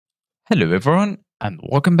Hello everyone and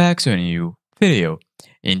welcome back to a new video.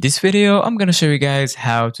 In this video, I'm gonna show you guys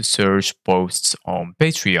how to search posts on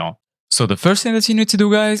Patreon. So the first thing that you need to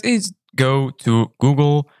do guys is go to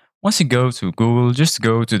Google. Once you go to Google, just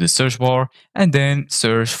go to the search bar and then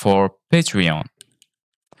search for Patreon.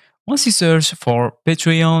 Once you search for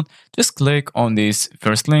Patreon, just click on this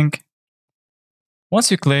first link.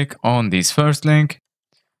 Once you click on this first link,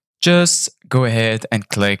 just go ahead and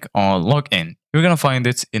click on login. You're gonna find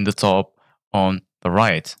it in the top on the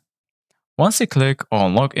right. Once you click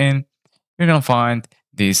on login, you're gonna find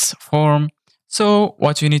this form. So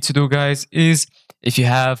what you need to do guys is if you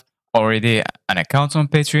have already an account on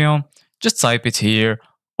Patreon, just type it here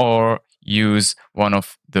or use one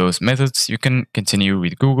of those methods. You can continue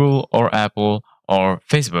with Google or Apple or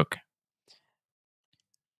Facebook.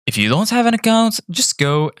 If you don't have an account, just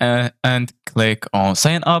go and click on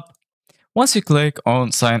sign up. Once you click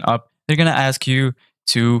on sign up, they're going to ask you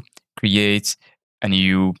to create a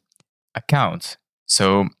new account.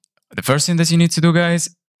 So the first thing that you need to do,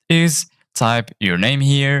 guys, is type your name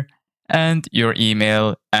here and your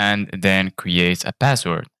email and then create a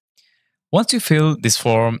password. Once you fill this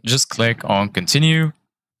form, just click on continue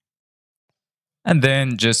and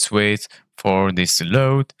then just wait for this to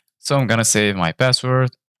load. So I'm going to save my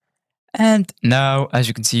password. And now, as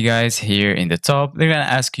you can see guys, here in the top, they're going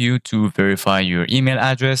to ask you to verify your email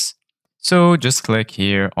address. So just click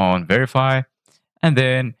here on verify, and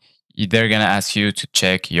then they're going to ask you to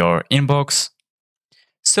check your inbox.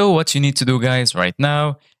 So what you need to do guys right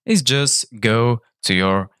now is just go to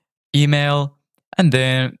your email, and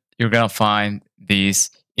then you're going to find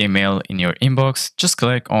this email in your inbox. Just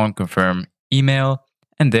click on confirm email,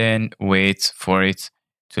 and then wait for it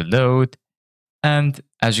to load. And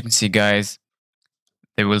as you can see, guys,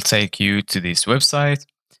 they will take you to this website.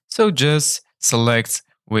 So just select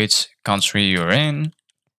which country you're in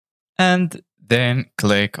and then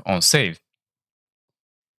click on save.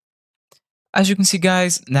 As you can see,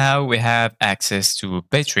 guys, now we have access to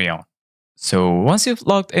Patreon. So once you've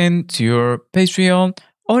logged in to your Patreon,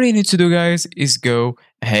 all you need to do, guys, is go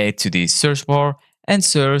ahead to the search bar and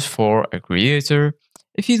search for a creator.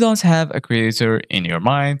 If you don't have a creator in your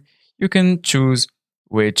mind, you can choose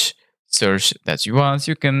which search that you want.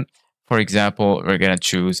 You can, for example, we're going to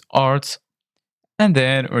choose art and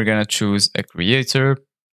then we're going to choose a creator.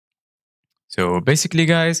 So basically,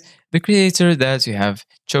 guys, the creator that you have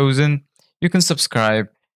chosen, you can subscribe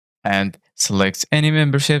and select any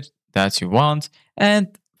membership that you want.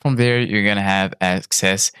 And from there, you're going to have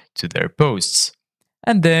access to their posts.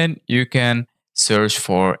 And then you can search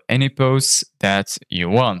for any posts that you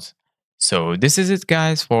want. So this is it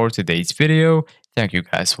guys for today's video. Thank you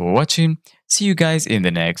guys for watching. See you guys in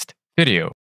the next video.